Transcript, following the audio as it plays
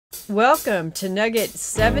Welcome to Nugget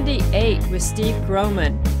 78 with Steve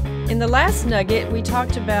Groman. In the last Nugget, we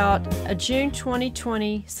talked about a June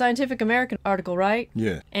 2020 Scientific American article, right?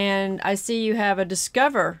 Yeah. And I see you have a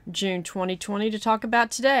Discover June 2020 to talk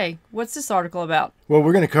about today. What's this article about? Well,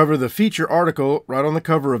 we're going to cover the feature article right on the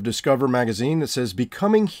cover of Discover magazine that says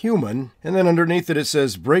Becoming Human, and then underneath it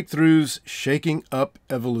says Breakthroughs Shaking Up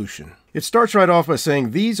Evolution. It starts right off by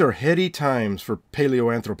saying these are heady times for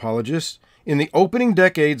paleoanthropologists. In the opening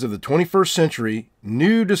decades of the 21st century,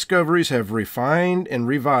 new discoveries have refined and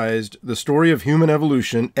revised the story of human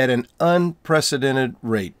evolution at an unprecedented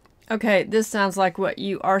rate. Okay, this sounds like what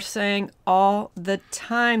you are saying all the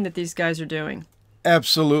time that these guys are doing.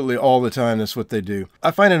 Absolutely, all the time, that's what they do. I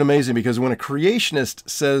find it amazing because when a creationist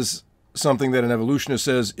says something that an evolutionist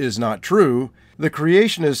says is not true, the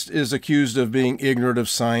creationist is accused of being ignorant of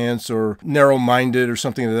science or narrow-minded or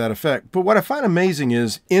something to that effect. But what I find amazing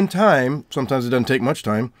is, in time, sometimes it doesn't take much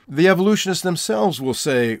time, the evolutionists themselves will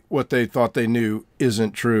say what they thought they knew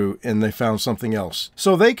isn't true and they found something else.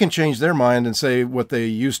 So they can change their mind and say what they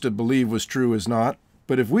used to believe was true is not.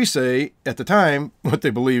 But if we say, at the time, what they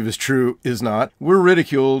believe is true is not, we're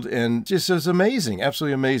ridiculed, and just is amazing,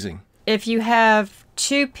 absolutely amazing. If you have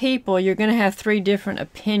two people, you're going to have three different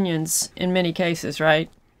opinions in many cases, right?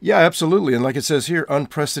 Yeah, absolutely. And like it says here,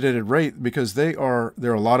 unprecedented rate, because there are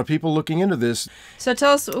a lot of people looking into this. So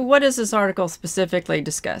tell us, what does this article specifically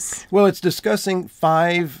discuss? Well, it's discussing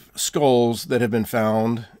 5 skulls that have been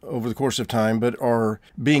found over the course of time, but are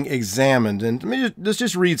being examined. And let's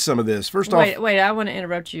just read some of this. First off... Wait, I want to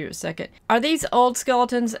interrupt you a second. Are these old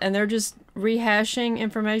skeletons and they're just rehashing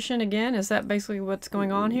information again? Is that basically what's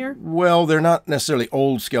going on here? Well, they're not necessarily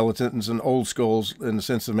old skeletons and old skulls in the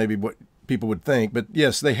sense of maybe what people would think, but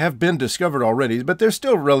yes, they have been discovered already, but they're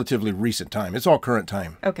still relatively recent time. It's all current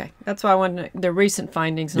time. Okay, that's why I wanted the recent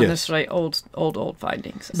findings, not necessarily old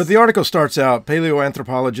findings. But the article starts out,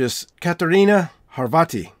 paleoanthropologist Katerina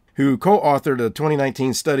Harvati, who co-authored a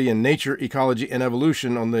 2019 study in Nature, Ecology, and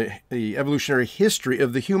Evolution on the evolutionary history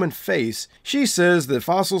of the human face. She says that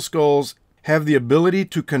fossil skulls have the ability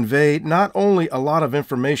to convey not only a lot of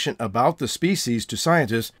information about the species to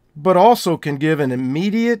scientists, but also can give an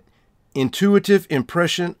immediate, intuitive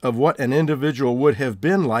impression of what an individual would have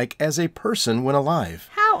been like as a person when alive.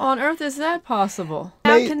 How on earth is that possible?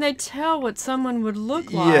 How can they tell what someone would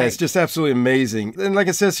look like? Yeah, it's just absolutely amazing. And like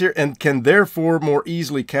it says here, and can therefore more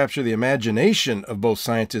easily capture the imagination of both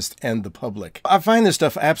scientists and the public. I find this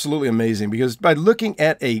stuff absolutely amazing because by looking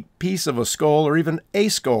at a piece of a skull or even a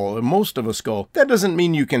skull or most of a skull, that doesn't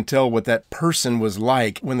mean you can tell what that person was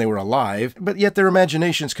like when they were alive, but yet their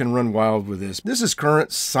imaginations can run wild with this. This is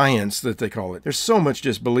current science that they call it. There's so much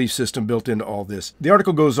just belief system built into all this. The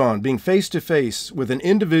article goes on, being face to face with an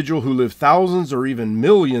individual who lived thousands or even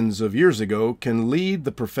millions of years ago can lead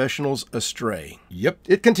the professionals astray. Yep.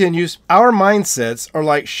 It continues, our mindsets are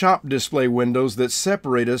like shop display windows that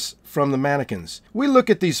separate us from the mannequins. We look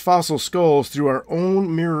at these fossil skulls through our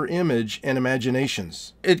own mirror image and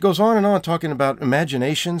imaginations. It goes on talking about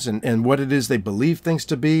imaginations and what it is they believe things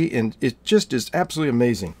to be, and it just is absolutely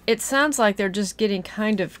amazing. It sounds like they're just getting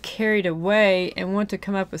kind of carried away and want to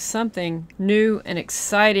come up with something new and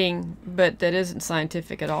exciting, but that isn't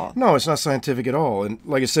scientific at all. No, it's not scientific at all. And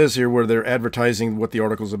like it says here where they're advertising what the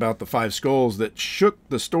article's about, the 5 skulls that shook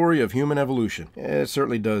the story of human evolution. It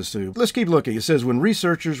certainly does too. Let's keep looking. It says when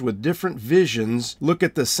researchers with different visions look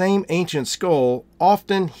at the same ancient skull,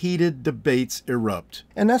 often heated debates erupt.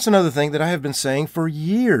 And that's another thing that I have been saying for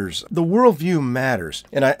years. The worldview matters.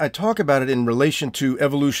 And I talk about it in relation to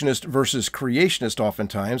evolutionist versus creationist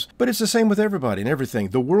oftentimes, but it's the same with everybody and everything.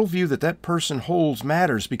 The worldview that person holds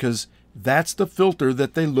matters because that's the filter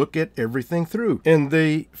that they look at everything through. And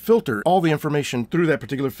they filter all the information through that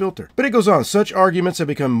particular filter. But it goes on. Such arguments have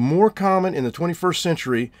become more common in the 21st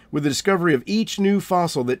century with the discovery of each new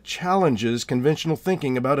fossil that challenges conventional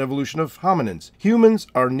thinking about evolution of hominins. Humans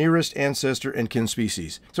are nearest ancestor and kin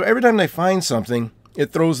species. So every time they find something,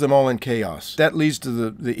 it throws them all in chaos. That leads to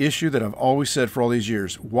the issue that I've always said for all these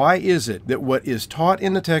years. Why is it that what is taught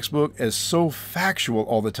in the textbook is so factual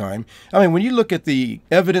all the time? I mean, when you look at the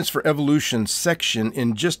evidence for evolution section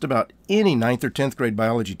in just about any 9th or 10th grade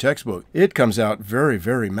biology textbook, it comes out very,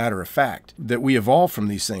 very matter of fact that we evolved from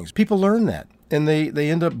these things. People learn that. and they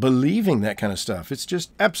end up believing that kind of stuff. It's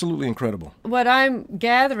just absolutely incredible. What I'm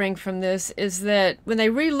gathering from this is that when they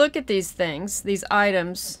relook at these things, these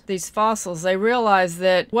items, these fossils, they realize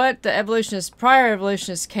that what the prior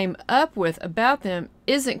evolutionists came up with about them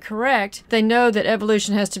isn't correct. They know that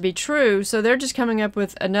evolution has to be true, so they're just coming up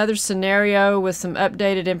with another scenario with some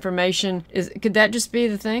updated information. Could that just be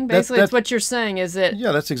the thing? Basically, that's what you're saying, is that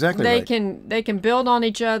yeah, that's exactly right. They can build on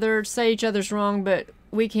each other, say each other's wrong, but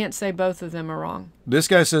we can't say both of them are wrong. This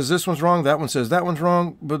guy says this one's wrong, that one says that one's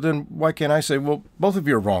wrong, but then why can't I say, well, both of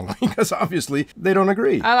you are wrong? Because obviously they don't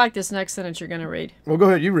agree. I like this next sentence you're going to read. Well, go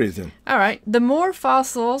ahead, you read it then. All right. The more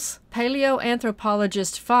fossils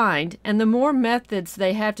paleoanthropologists find and the more methods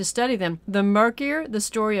they have to study them, the murkier the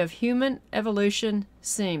story of human evolution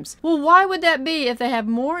seems. Well, why would that be? If they have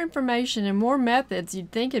more information and more methods,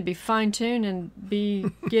 you'd think it'd be fine-tuned and be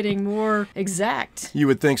getting more exact. You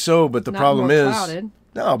would think so, but the problem is... clouded.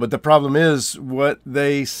 No, but the problem is what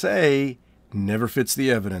they say never fits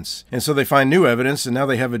the evidence. And so they find new evidence, and now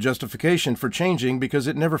they have a justification for changing because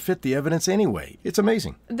it never fit the evidence anyway. It's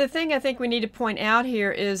amazing. The thing I think we need to point out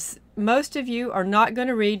here is most of you are not going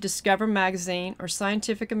to read Discover Magazine or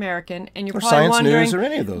Scientific American, and you're or probably Science wondering, News or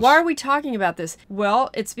any of those. Why are we talking about this? Well,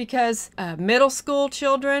 it's because middle school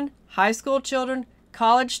children, high school children,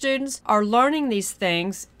 college students are learning these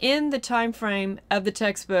things in the time frame of the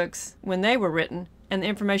textbooks when they were written, and the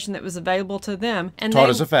information that was available to them. And taught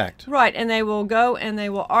as a fact. Right, and they will go and they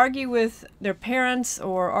will argue with their parents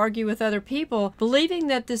or argue with other people, believing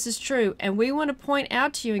that this is true. And we want to point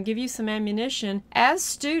out to you and give you some ammunition as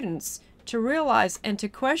students to realize and to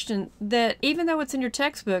question that even though it's in your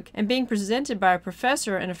textbook and being presented by a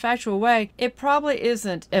professor in a factual way, it probably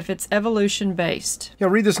isn't if it's evolution-based. Yeah,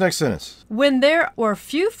 read this next sentence. When there were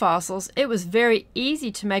few fossils, it was very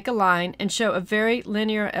easy to make a line and show a very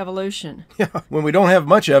linear evolution. Yeah, when we don't have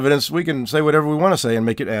much evidence, we can say whatever we want to say and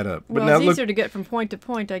make it add up. But well, it's easier to get from point to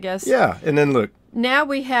point, I guess. Yeah, and then look. Now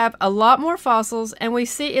we have a lot more fossils, and we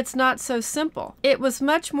see it's not so simple. It was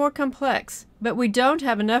much more complex, but we don't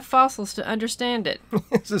have enough fossils to understand it.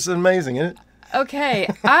 This is amazing, isn't it? Okay,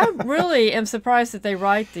 I really am surprised that they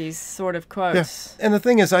write these sort of quotes. Yeah. And the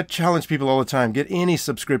thing is, I challenge people all the time, get any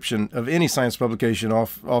subscription of any science publication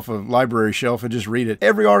off a library shelf and just read it.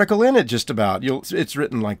 Every article in it, just about. It's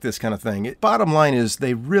written like this kind of thing. Bottom line is,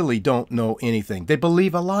 they really don't know anything. They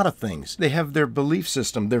believe a lot of things. They have their belief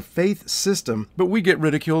system, their faith system, but we get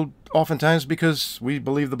ridiculed oftentimes because we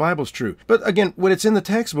believe the Bible's true. But again, when it's in the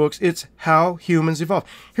textbooks, it's how humans evolve.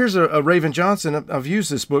 Here's a Raven Johnson. I've used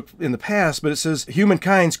this book in the past, but it says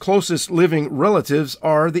humankind's closest living relatives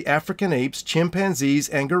are the African apes, chimpanzees,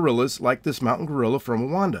 and gorillas, like this mountain gorilla from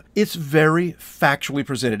Rwanda. It's very factually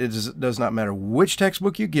presented. It does not matter which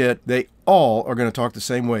textbook you get, they all are going to talk the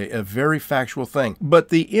same way, a very factual thing. But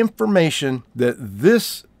the information that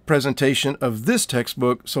this presentation of this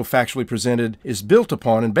textbook, so factually presented, is built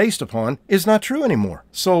upon and based upon is not true anymore.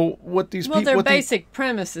 So what these people... Well, their basic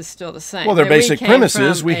premise is still the same. Well, their basic premise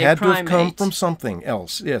is we had to have come from something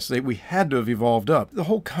else. Yes, we had to have evolved up. The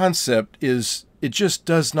whole concept is... it just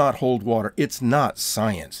does not hold water. It's not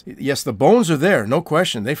science. Yes, the bones are there, no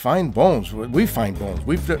question. They find bones. We find bones.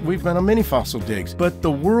 We've done many fossil digs. But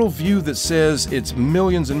the worldview that says it's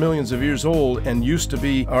millions and millions of years old and used to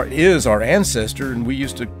be, or is our ancestor, and we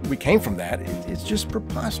came from that, it's just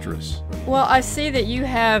preposterous. Well, I see that you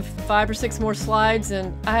have 5 or 6 more slides,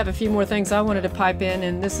 and I have a few more things I wanted to pipe in,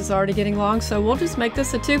 and this is already getting long, so we'll just make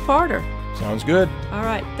this a 2-parter. Sounds good. All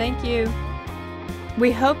right, thank you.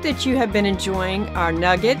 We hope that you have been enjoying our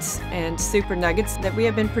nuggets and super nuggets that we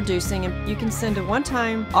have been producing, and you can send a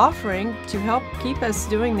one-time offering to help keep us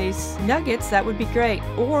doing these nuggets. That would be great.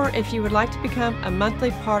 Or if you would like to become a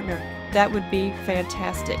monthly partner, that would be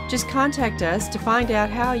fantastic. Just contact us to find out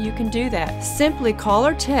how you can do that. Simply call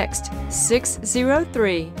or text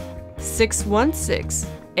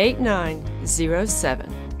 603-616-8907.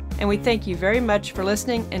 And we thank you very much for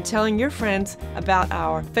listening and telling your friends about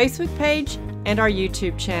our Facebook page and our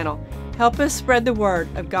YouTube channel. Help us spread the word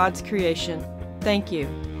of God's creation. Thank you.